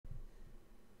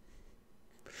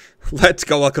Let's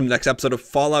go. Welcome to the next episode of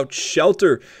Fallout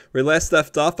Shelter. Where we last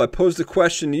left off, I posed a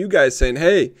question to you guys saying,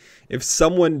 hey, if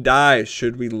someone dies,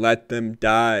 should we let them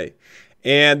die?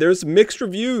 And there's mixed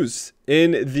reviews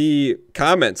in the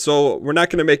comments, so we're not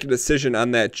going to make a decision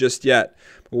on that just yet.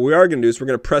 But what we are going to do is we're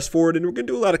going to press forward, and we're going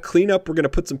to do a lot of cleanup. We're going to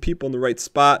put some people in the right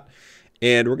spot,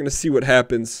 and we're going to see what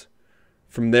happens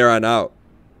from there on out.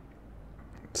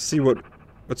 See what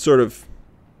sort of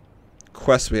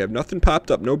quests we have. Nothing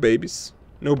popped up. No babies.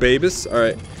 No babies.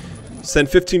 Alright. Send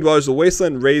 $15 to the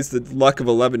wasteland. Raise the luck of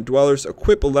 11 dwellers.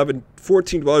 Equip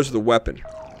 14 dwellers with a weapon.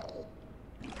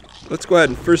 Let's go ahead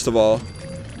and first of all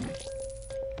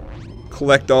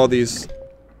collect all these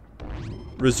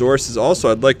resources.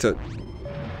 Also, I'd like to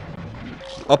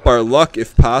up our luck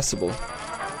if possible.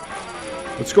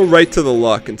 Let's go right to the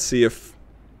luck and see if...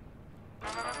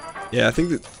 Yeah, I think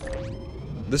that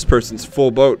this person's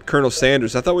full boat. Colonel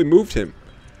Sanders. I thought we moved him.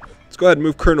 Let's go ahead and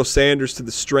move Colonel Sanders to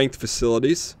the strength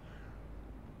facilities.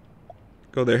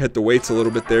 Go there, hit the weights a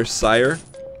little bit there, sire.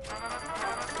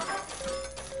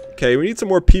 Okay, we need some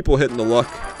more people hitting the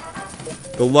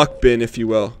luck bin, if you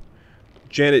will.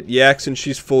 Janet Jackson,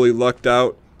 she's fully lucked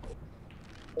out.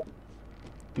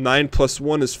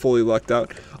 9+1 is fully lucked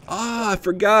out. Ah, I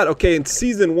forgot. Okay, in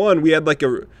season 1, we had like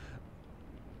a...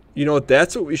 You know what,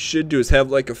 that's what we should do, is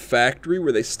have like a factory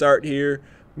where they start here,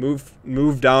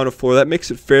 move down a floor. That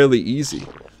makes it fairly easy.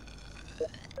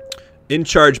 In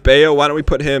charge Bayo, why don't we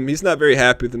put him? He's not very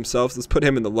happy with himself. So let's put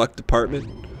him in the luck department.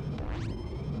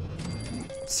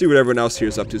 Let's see what everyone else here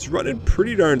is up to. It's running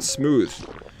pretty darn smooth.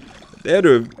 They had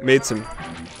to have made some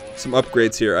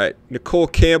upgrades here. Alright, Nicole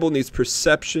Campbell needs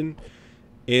perception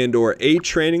and or A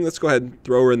training. Let's go ahead and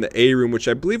throw her in the A room, which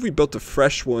I believe we built a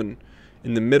fresh one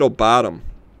in the middle bottom.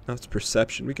 Now it's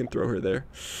perception. We can throw her there.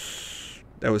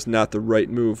 That was not the right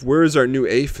move. Where is our new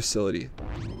A facility?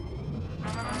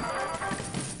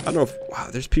 I don't know if... Wow,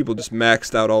 there's people just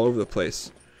maxed out all over the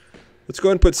place. Let's go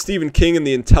ahead and put Stephen King in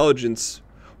the intelligence.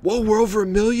 Whoa, we're over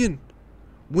 1 million.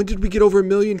 When did we get over 1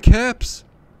 million caps?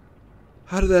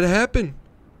 How did that happen?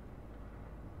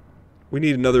 We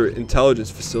need another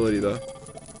intelligence facility, though.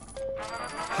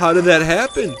 How did that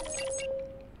happen?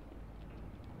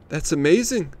 That's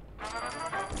amazing.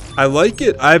 I like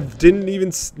it. I didn't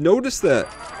even notice that.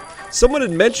 Someone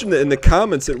had mentioned it in the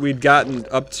comments that we'd gotten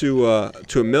up to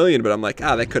 1 million, but I'm like,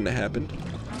 that couldn't have happened.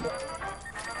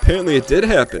 Apparently it did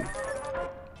happen.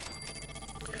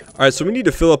 Alright, so we need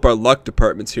to fill up our luck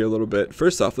departments here a little bit.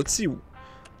 First off, let's see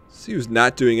who's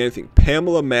not doing anything.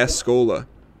 Pamela Mascola.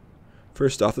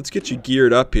 First off, let's get you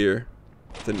geared up here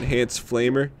with an enhanced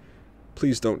flamer.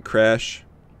 Please don't crash.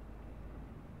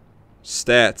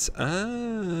 Stats.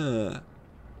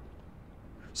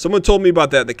 Someone told me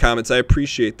about that in the comments. I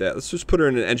appreciate that. Let's just put her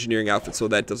in an engineering outfit so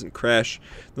that doesn't crash.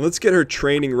 Now let's get her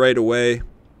training right away.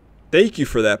 Thank you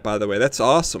for that, by the way. That's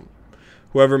awesome.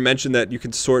 Whoever mentioned that you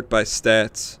can sort by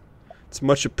stats. It's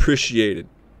much appreciated.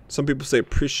 Some people say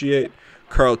appreciate.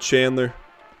 Carl Chandler.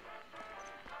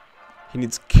 He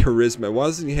needs charisma. Why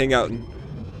doesn't he hang out in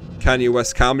Kanye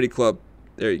West Comedy Club?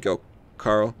 There you go,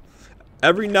 Carl.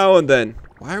 Every now and then.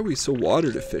 Why are we so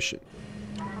water deficient?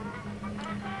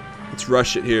 Let's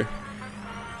rush it here.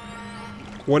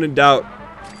 When in doubt,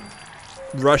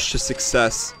 rush to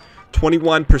success.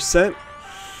 21%.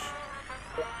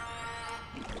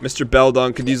 Mr.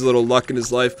 Beldon could use a little luck in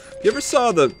his life. You ever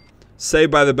saw the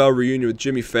Saved by the Bell reunion with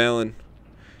Jimmy Fallon?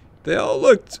 They all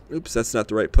looked... Oops, that's not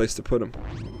the right place to put them.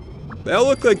 They all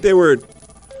looked like they were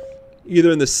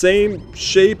either in the same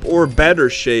shape or better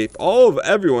shape. All of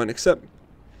everyone except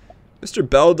Mr.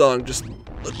 Beldon just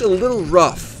looked a little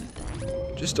rough.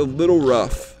 Just a little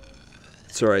rough.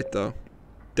 It's alright, though.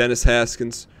 Dennis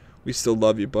Haskins, we still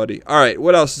love you, buddy. Alright,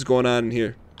 what else is going on in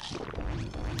here?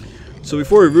 So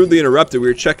before we rudely interrupted, we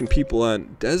were checking people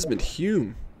on Desmond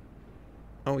Hume.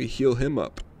 Why don't we heal him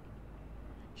up?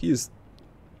 He is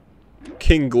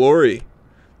King Glory.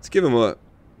 Let's give him a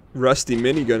rusty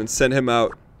minigun and send him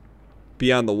out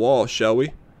beyond the wall, shall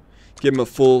we? Give him a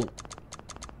full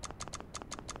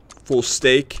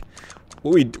stake.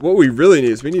 What we really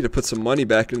need is we need to put some money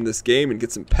back into this game and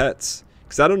get some pets.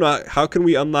 Because I don't know, how can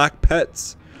we unlock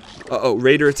pets? Uh-oh,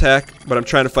 Raider attack, but I'm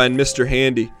trying to find Mr.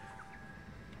 Handy.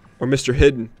 Or Mr.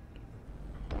 Hidden.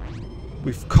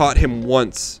 We've caught him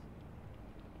once.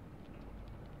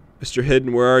 Mr.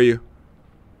 Hidden, where are you?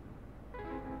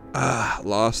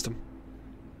 Lost him.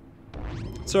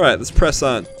 It's alright, let's press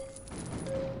on.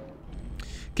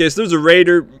 Okay, so there's a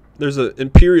Raider. There's an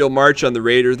Imperial March on the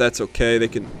Raider. That's okay,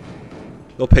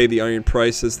 they'll pay the iron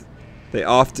price as they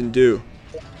often do.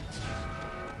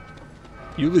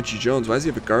 Eulogy Jones, why does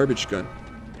he have a garbage gun?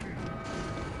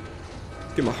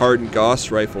 Give him a hardened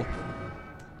Gauss rifle.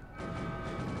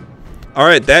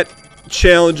 Alright, that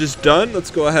challenge is done.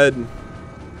 Let's go ahead and...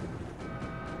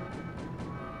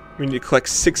 We need to collect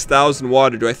 6,000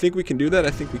 water. Do I think we can do that? I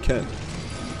think we can.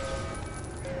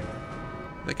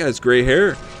 That guy has gray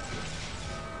hair.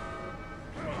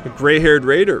 A gray-haired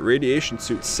raider. Radiation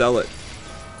suit. Sell it.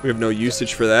 We have no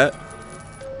usage for that.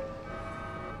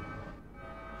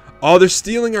 Oh, they're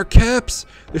stealing our caps.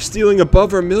 They're stealing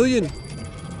above our million.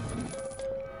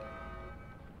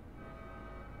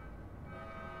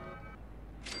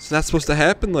 It's not supposed to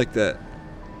happen like that.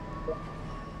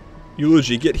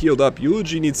 Eulogy, get healed up.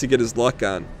 Eulogy needs to get his luck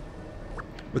on.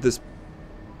 With his...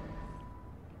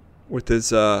 what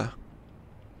do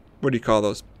you call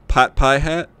those? Pot pie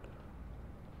hat?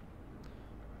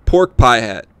 Pork pie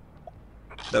hat.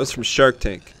 That was from Shark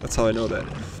Tank. That's how I know that.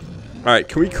 Alright,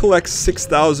 can we collect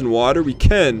 6,000 water? We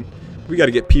can. We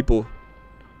gotta get people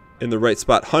in the right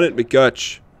spot. Hunt it,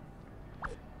 McGutch.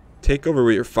 Take over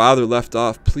where your father left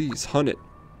off. Please, hunt it.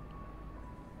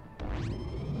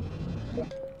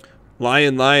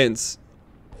 Lions.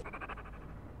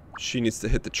 She needs to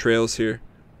hit the trails here.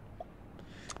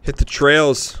 Hit the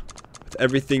trails with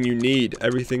everything you need.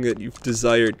 Everything that you've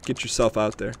desired. Get yourself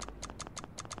out there.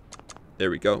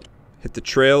 There we go. Hit the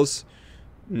trails.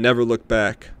 Never look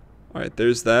back. Alright,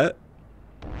 there's that.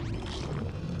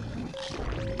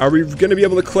 Are we going to be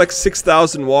able to collect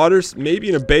 6,000 waters? Maybe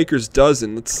in a baker's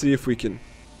dozen. Let's see if we can.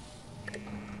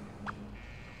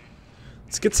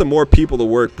 Let's get some more people to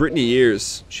work. Brittany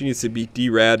Years. She needs to be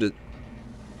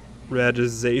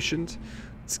de-radizationed.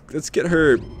 Let's get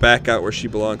her back out where she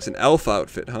belongs. An elf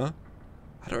outfit, huh?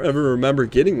 I don't ever remember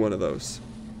getting one of those.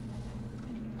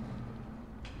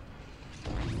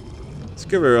 Let's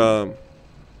give her,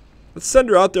 let's send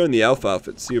her out there in the elf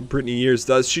outfit. See what Brittany Years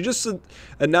does. She just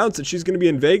announced that she's going to be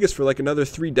in Vegas for like another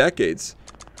 3 decades.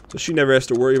 So she never has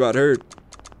to worry about her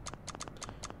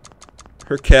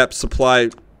cap supply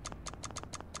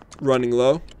running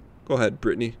low. Go ahead,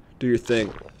 Brittany. Do your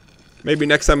thing. Maybe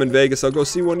next time in Vegas I'll go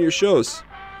see one of your shows.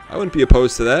 I wouldn't be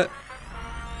opposed to that.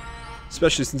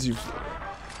 Especially since you've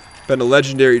been a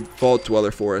legendary vault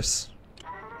dweller for us.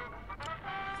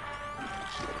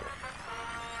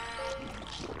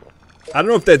 I don't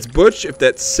know if that's Butch, if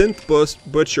that's Synth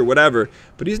Butch or whatever,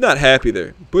 but he's not happy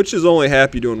there. Butch is only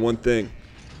happy doing one thing.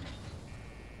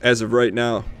 As of right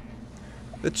now.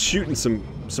 That's shooting some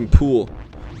pool. So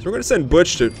we're going to send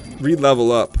Butch to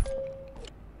re-level up.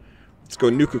 Let's go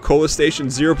Nuka-Cola Station.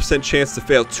 0% chance to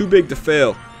fail. Too big to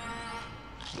fail.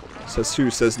 Says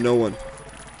who? Says no one.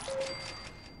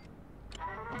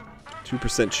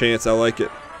 2% chance. I like it.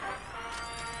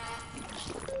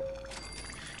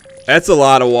 That's a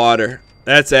lot of water.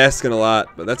 That's asking a lot,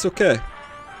 but that's okay.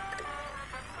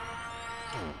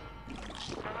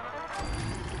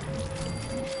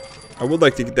 I would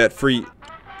like to get that free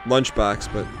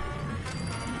lunchbox, but...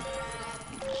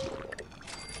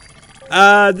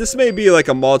 this may be like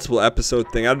a multiple episode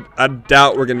thing. I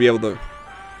doubt we're going to be able to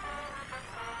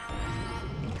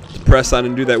press on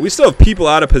and do that. We still have people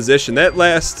out of position.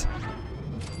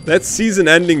 That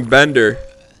season-ending bender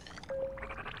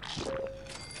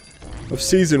of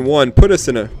Season 1 put us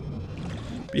in a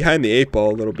behind the 8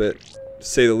 ball a little bit, to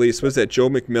say the least. What's that, Joe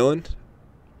McMillan?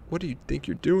 What do you think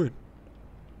you're doing?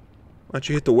 Why don't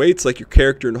you hit the weights like your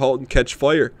character in Halt and Catch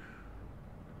Fire?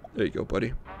 There you go,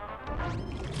 buddy.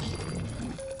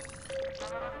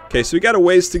 Okay, so we got a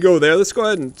ways to go there. Let's go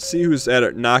ahead and see who's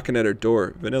knocking at our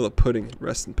door. Vanilla Pudding,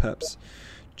 rest in peps.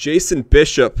 Jason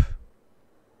Bishop.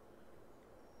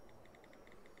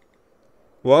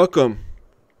 Welcome.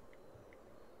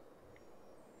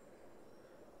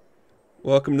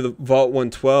 Welcome to the Vault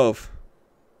 112.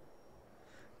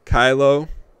 Kylo.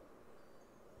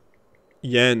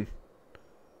 Yen.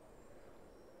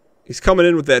 He's coming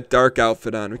in with that dark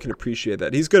outfit on. We can appreciate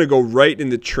that. He's going to go right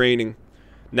into training.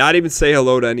 Not even say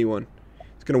hello to anyone.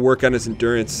 He's going to work on his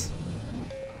endurance.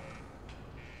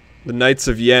 The Knights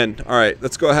of Yen. Alright,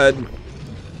 let's go ahead.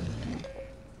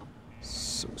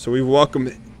 So we welcome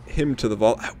him to the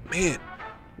vault. Oh, man.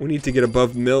 We need to get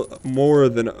above more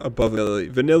than above Millie.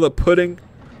 Vanilla Pudding.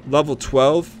 Level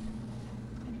 12.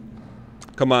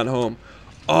 Come on home.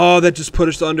 Oh, that just put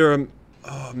us under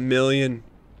a million.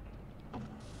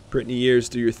 Brittany Years,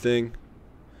 do your thing.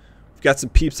 We've got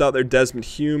some peeps out there. Desmond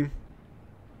Hume.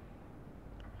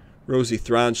 Rosie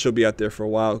Thron, she'll be out there for a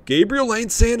while. Gabriel Lane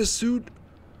Santa suit.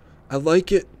 I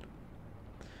like it.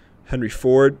 Henry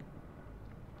Ford.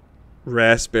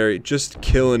 Raspberry, just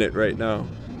killing it right now.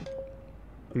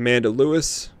 Amanda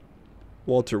Lewis.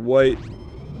 Walter White.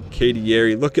 Katie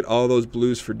Yeri. Look at all those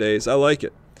blues for days. I like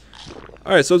it.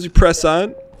 Alright, so as we press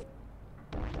on,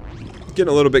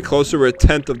 Getting a little bit closer. We're a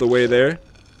 10th of the way there.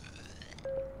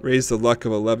 Raise the luck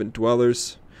of 11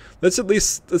 dwellers. Let's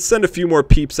send a few more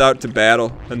peeps out to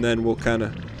battle, and then we'll kind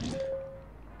of...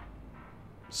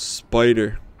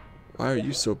 Spider. Why are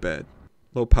you so bad?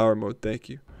 Low power mode, thank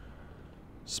you.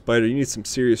 Spider, you need some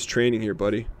serious training here,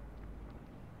 buddy.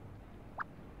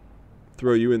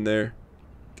 Throw you in there.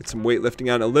 Get some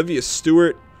weightlifting on. Olivia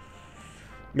Stewart.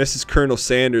 Mrs. Colonel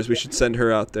Sanders, we should send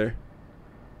her out there.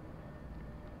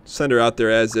 Send her out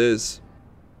there as is.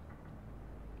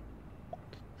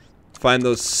 Find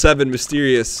those 7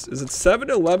 mysterious... Is it 7,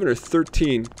 11, or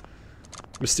 13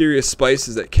 mysterious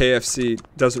spices that KFC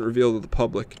doesn't reveal to the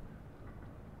public?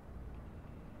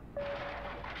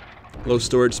 Low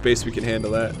storage space, we can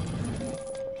handle that.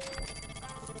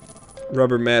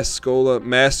 Rubber Mascola.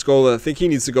 Mascola, I think he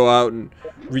needs to go out and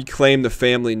reclaim the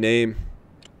family name.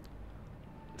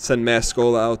 Send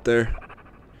Mascola out there.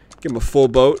 Give him a full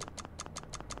boat.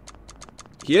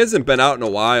 He hasn't been out in a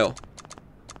while.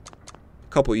 A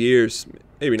couple years.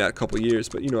 Maybe not a couple years,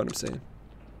 but you know what I'm saying.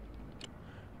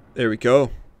 There we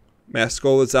go.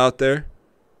 Mascola's out there.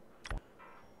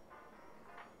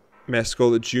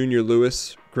 Mascola Jr.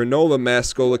 Lewis. Granola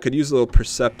Mascola could use a little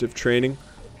perceptive training.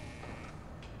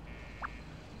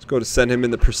 Let's go to send him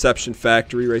in the perception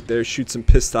factory right there. Shoot some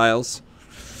pistiles.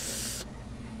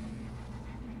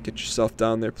 Get yourself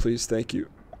down there, please. Thank you.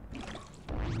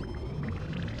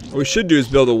 What we should do is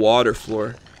build a water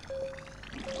floor.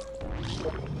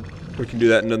 We can do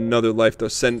that in another life, though.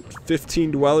 Send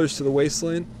 15 dwellers to the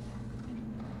wasteland.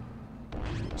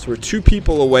 So we're 2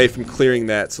 people away from clearing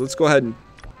that. So let's go ahead and...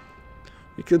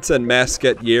 We could send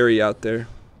Masquette Yeri out there.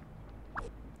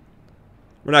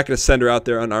 We're not going to send her out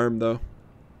there unarmed, though.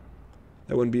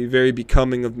 That wouldn't be very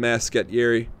becoming of Masquette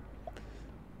Yeri.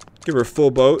 Give her a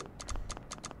full boat.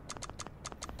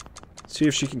 See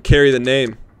if she can carry the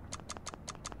name.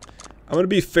 I'm going to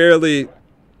be fairly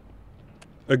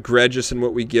egregious in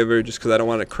what we give her just because I don't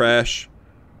want to crash.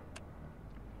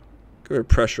 Give her a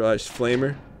pressurized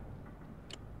flamer.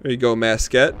 There you go,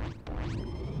 Masquette.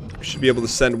 We should be able to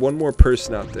send 1 more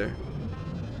person out there.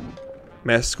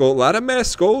 Mascola. A lot of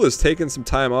Mascolas taking some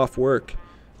time off work.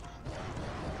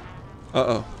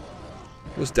 Uh-oh.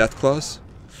 Those death claws?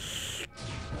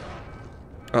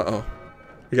 Uh-oh.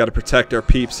 We got to protect our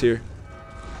peeps here.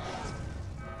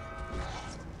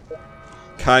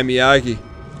 Kai Miyagi.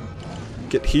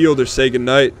 Get healed or say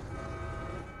goodnight.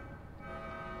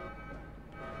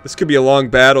 This could be a long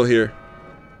battle here.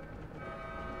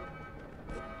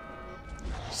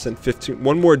 Send 15.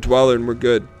 1 more dweller and we're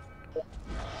good.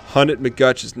 Hunnit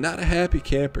McGutch is not a happy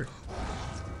camper.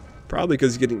 Probably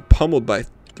because he's getting pummeled by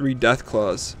 3 death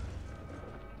claws.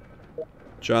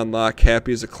 John Locke,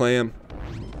 happy as a clam.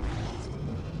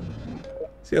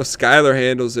 See how Skylar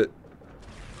handles it.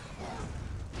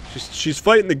 She's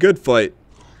fighting the good fight.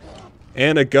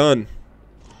 And a gun.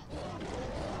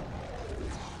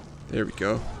 There we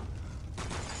go.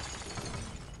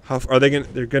 How are they gonna?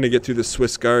 They're gonna get through the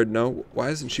Swiss Guard. No, why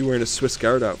isn't she wearing a Swiss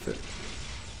Guard outfit?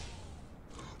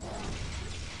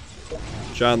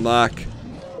 John Locke.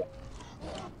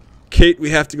 Kate, we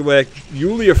have to go back.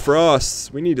 Julia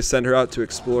Frost. We need to send her out to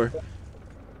explore.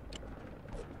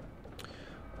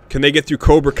 Can they get through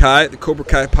Cobra Kai? The Cobra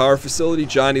Kai Power Facility.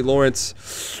 Johnny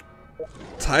Lawrence.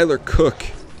 Tyler Cook.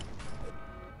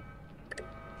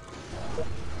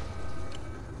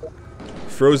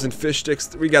 Frozen fish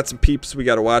sticks. We got some peeps. We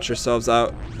got to watch ourselves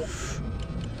out.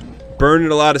 Burning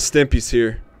a lot of stimpies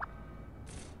here.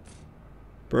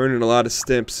 Burning a lot of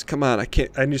stimps. Come on, I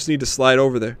can't. I just need to slide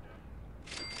over there.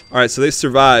 All right, so they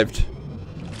survived.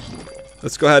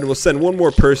 Let's go ahead and we'll send 1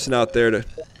 more person out there to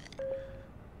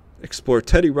explore.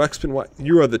 Teddy Ruxpin,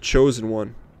 you are the chosen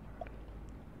one.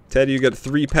 Teddy, you got a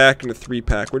 3-pack and a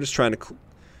 3-pack. We're just trying to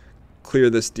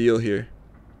clear this deal here.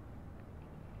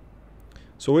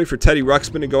 So we'll wait for Teddy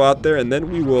Ruxpin to go out there, and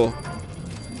then we will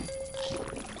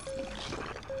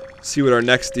see what our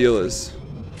next deal is.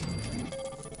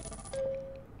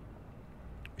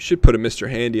 We should put a Mr.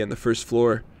 Handy on the first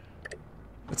floor.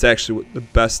 That's actually the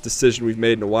best decision we've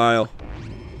made in a while.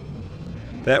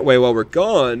 That way, while we're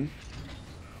gone,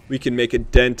 we can make a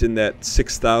dent in that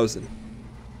 6,000.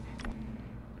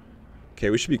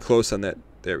 Okay, we should be close on that.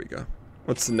 There we go.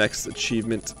 What's the next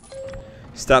achievement?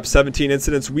 Stop 17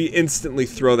 incidents. We instantly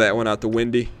throw that one out the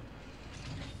windy.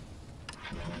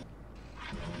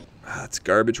 Ah, that's a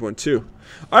garbage one too.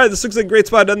 Alright, this looks like a great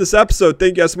spot to end this episode.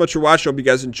 Thank you guys so much for watching. I hope you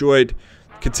guys enjoyed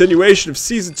the continuation of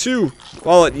Season 2.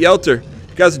 Fallout Yelter.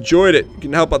 If you guys enjoyed it, you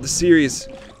can help out the series,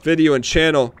 video, and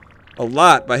channel a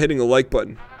lot by hitting the like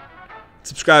button.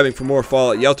 Subscribing for more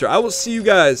Fallout Yelter. I will see you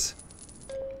guys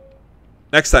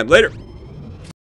next time. Later.